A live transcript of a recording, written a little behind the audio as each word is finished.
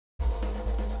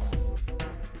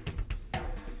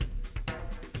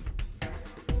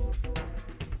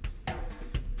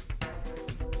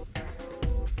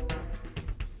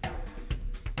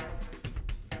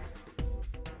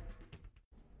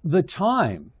the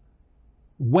time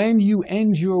when you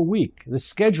end your week, the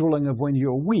scheduling of when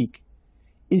your week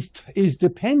is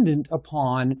dependent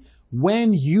upon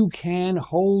when you can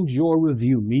hold your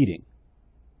review meeting.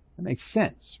 That makes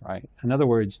sense, right? In other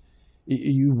words,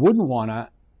 you wouldn't want to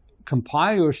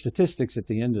compile your statistics at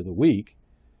the end of the week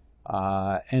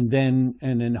and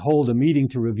then hold a meeting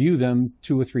to review them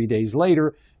 2 or 3 days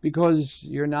later, because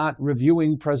you're not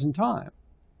reviewing present time.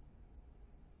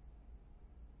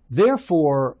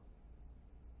 Therefore,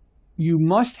 you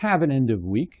must have an end of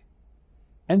week,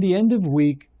 and the end of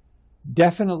week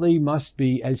definitely must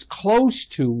be as close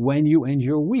to when you end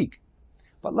your week.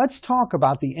 But let's talk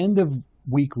about the end of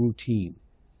week routine.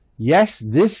 Yes,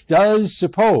 this does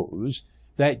suppose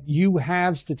that you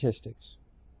have statistics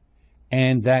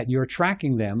and that you're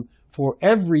tracking them for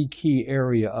every key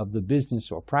area of the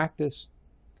business or practice.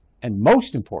 And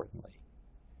most importantly,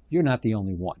 you're not the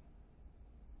only one.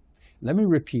 Let me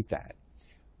repeat that.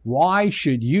 Why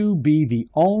should you be the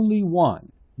only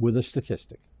one with a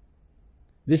statistic?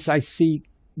 This I see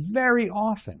very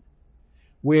often,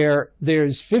 where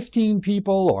there's 15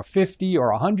 people or 50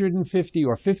 or 150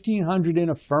 or 1,500 in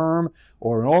a firm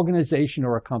or an organization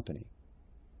or a company.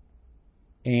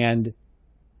 And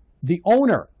the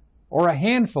owner or a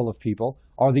handful of people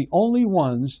are the only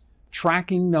ones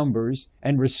tracking numbers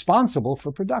and responsible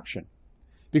for production.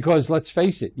 Because let's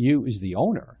face it, you as the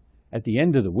owner, at the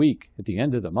end of the week, at the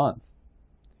end of the month,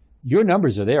 your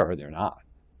numbers are there or they're not.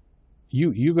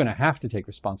 You're going to have to take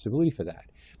responsibility for that.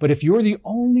 But if you're the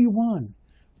only one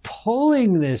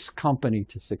pulling this company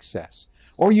to success,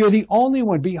 or you're the only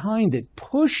one behind it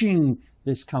pushing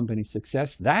this company's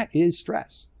success, that is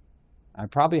stress. I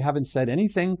probably haven't said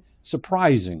anything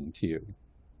surprising to you.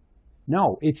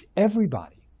 No, it's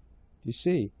everybody. You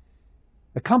see,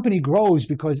 a company grows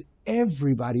because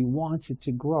everybody wants it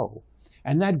to grow.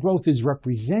 And that growth is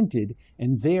represented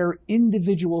in their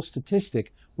individual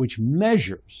statistic, which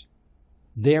measures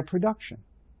their production.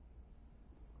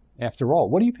 After all,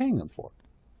 what are you paying them for?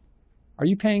 Are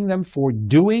you paying them for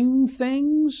doing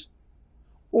things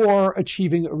or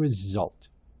achieving a result?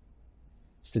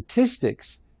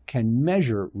 Statistics can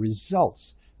measure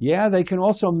results. Yeah, they can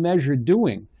also measure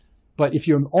doing. But if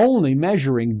you're only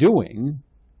measuring doing,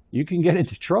 you can get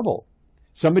into trouble.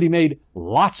 Somebody made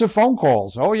lots of phone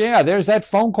calls. Oh yeah, there's that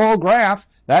phone call graph.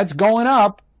 That's going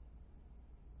up.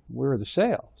 Where are the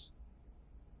sales?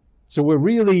 So we're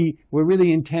really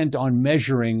intent on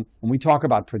measuring. When we talk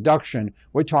about production,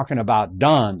 we're talking about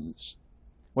dones.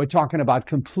 We're talking about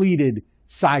completed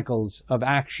cycles of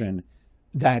action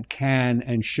that can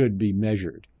and should be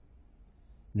measured.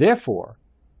 Therefore,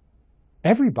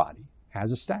 everybody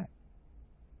has a stat.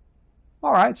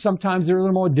 All right, sometimes they're a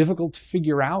little more difficult to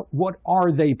figure out. What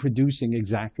are they producing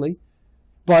exactly?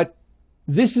 But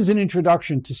this is an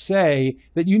introduction to say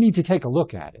that you need to take a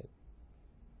look at it.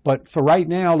 But for right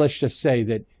now, let's just say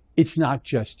that it's not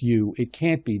just you. It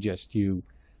can't be just you.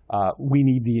 We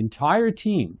need the entire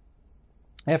team.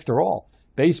 After all,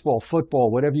 baseball, football,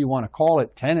 whatever you want to call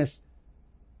it, tennis,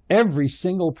 every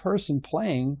single person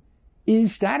playing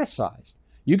is staticized.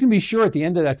 You can be sure at the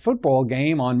end of that football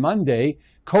game on Monday,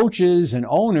 coaches and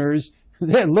owners,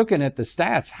 they're looking at the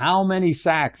stats. How many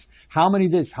sacks? How many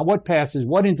this? What passes?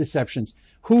 What interceptions?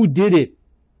 Who did it?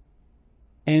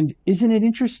 And isn't it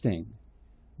interesting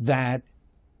that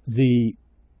the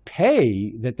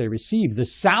pay that they receive, the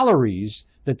salaries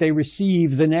that they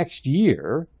receive the next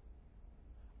year,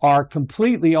 are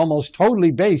completely, almost totally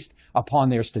based upon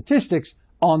their statistics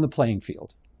on the playing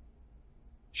field?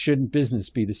 Shouldn't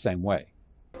business be the same way?